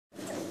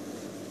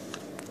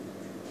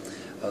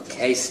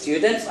Okay,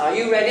 students, are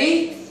you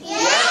ready?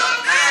 Yes.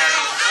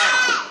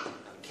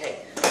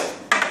 Okay.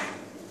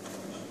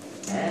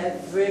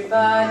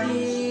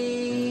 Everybody.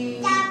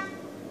 Jump.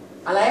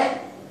 Alaya?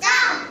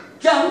 Jump.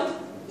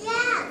 Jump.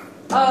 Yeah.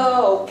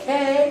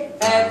 Okay.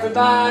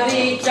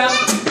 Everybody jump,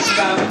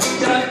 jump,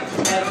 jump.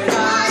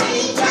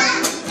 Everybody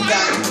jump,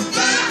 jump,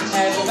 jump.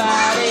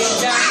 Everybody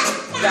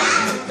jump,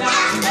 jump,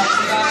 jump.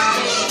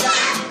 Everybody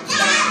jump,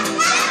 jump,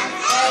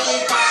 jump.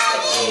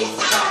 Everybody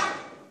stop.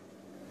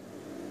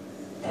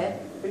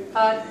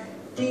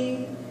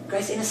 Everybody.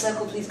 Grace, in a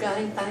circle, please,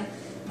 darling.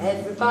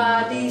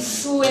 Everybody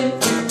swim,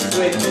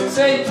 swim,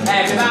 swim.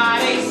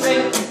 Everybody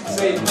swim,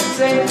 swim,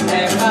 swim.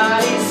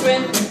 Everybody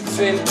swim,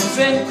 swim,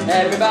 swim.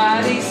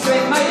 Everybody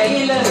swim. My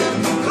day,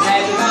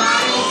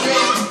 everybody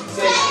swim,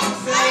 swim,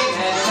 swim.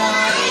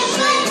 Everybody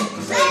swim,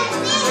 swim,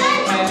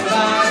 swim.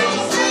 Everybody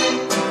swim,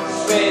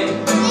 swim,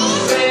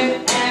 swim.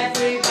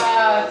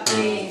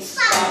 Everybody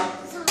stop.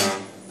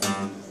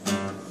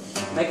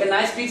 Make a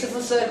nice,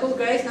 beautiful circle,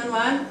 Grace. None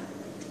one.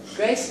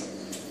 Grace.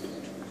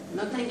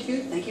 No, thank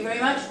you. Thank you very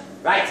much.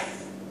 Right.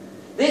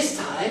 This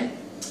time,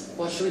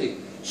 what shall we do?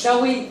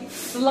 Shall we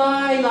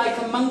fly like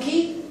a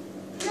monkey?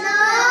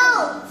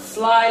 No.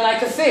 Fly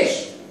like a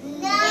fish?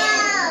 No.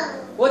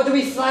 What do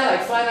we fly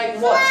like? Fly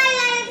like what? Fly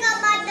like a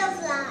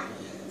butterfly.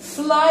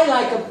 Fly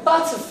like a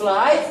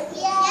butterfly?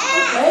 Yeah.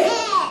 Okay.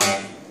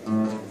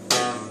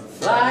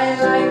 Fly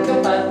like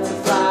a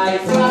butterfly.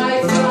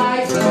 Fly,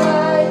 fly,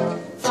 fly.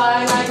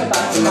 Fly like a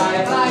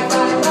butterfly. Fly,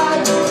 fly, fly.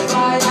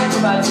 Fly like a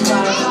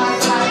butterfly. Fly,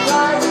 fly,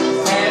 fly.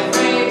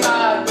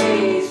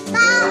 Everybody's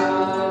fly.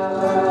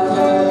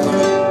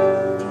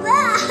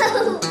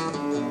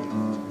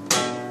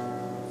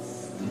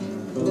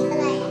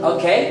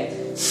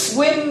 Okay.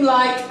 Swim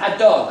like a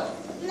dog.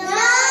 No.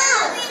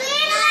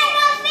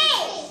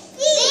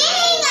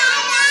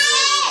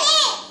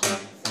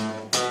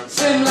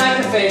 Swim like a fish. Swim like a fish. Swim like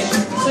a fish.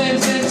 Swim,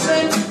 swim,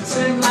 swim.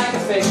 Swim like a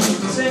fish.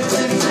 Swim,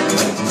 swim, swim.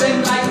 Swim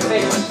like a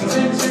fish.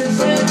 Swim, swim,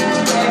 swim.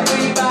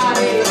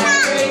 Everybody,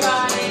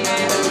 everybody,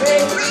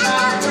 everybody,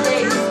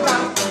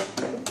 stop.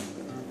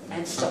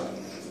 And stop.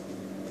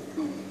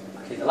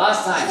 Okay, the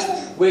last time.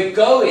 We're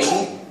going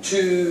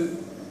to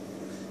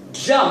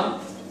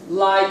jump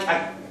like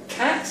a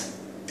cat.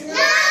 No.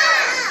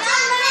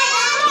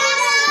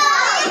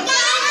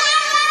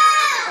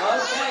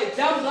 Okay,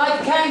 jump like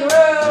a kangaroo.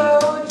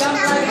 Jump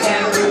like a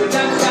kangaroo.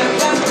 Jump, jump,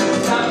 jump.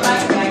 Jump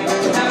like a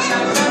kangaroo. Jump,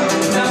 jump, jump.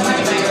 Jump like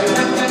a kangaroo.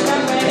 Jump, jump,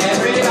 jump. And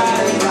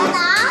everybody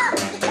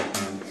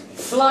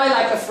fly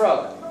like a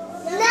frog.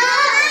 No. Like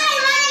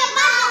a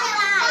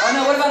butterfly. Oh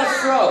no, what about a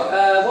frog?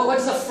 What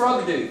does a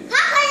frog do?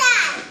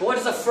 Crocodile. What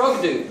does a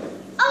frog do?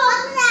 Oh,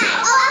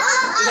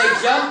 Do they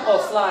jump or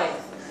fly?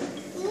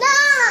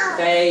 no.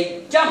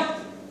 They jump.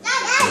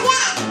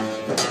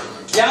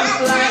 Jump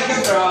like a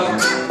frog.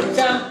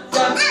 Jump, jump,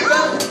 jump.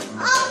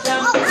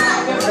 Jump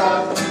like a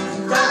frog.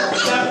 Jump,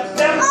 jump,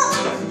 jump.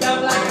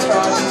 Jump like a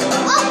frog.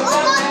 Jump, jump,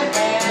 jump.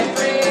 And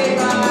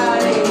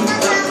everybody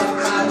stop.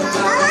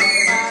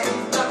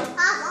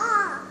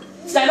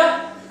 Stand up.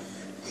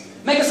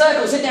 Make a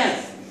circle. Sit down.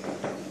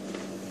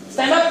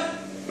 Stand up.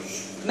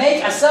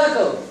 Make a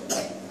circle.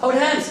 Hold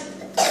hands.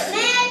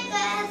 Make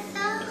a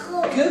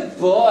circle. Good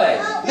boy.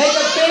 Make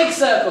a big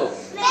circle.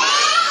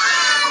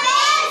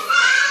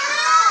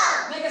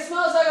 Make a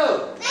small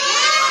circle.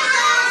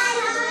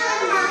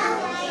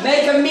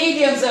 Make a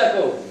medium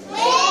circle.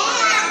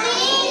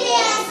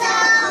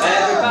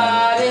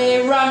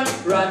 Everybody run,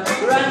 run,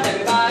 run.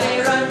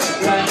 Everybody run,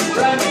 run,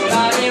 run.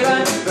 Everybody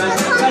run, run,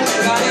 run. Everybody run, run, run.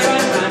 Everybody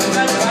run,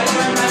 run, run.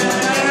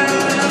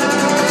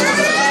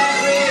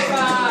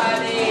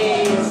 Everybody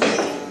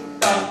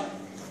stop.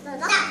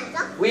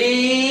 We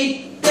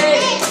did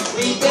it.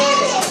 We did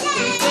it.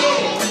 We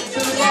did it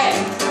today.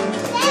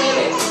 We did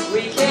it.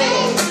 We did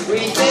it. We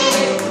did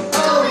it.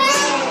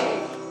 Okay.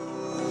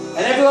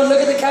 And everyone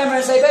look at the camera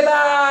and say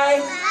bye-bye.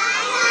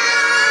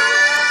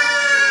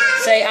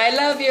 Say I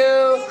love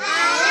you.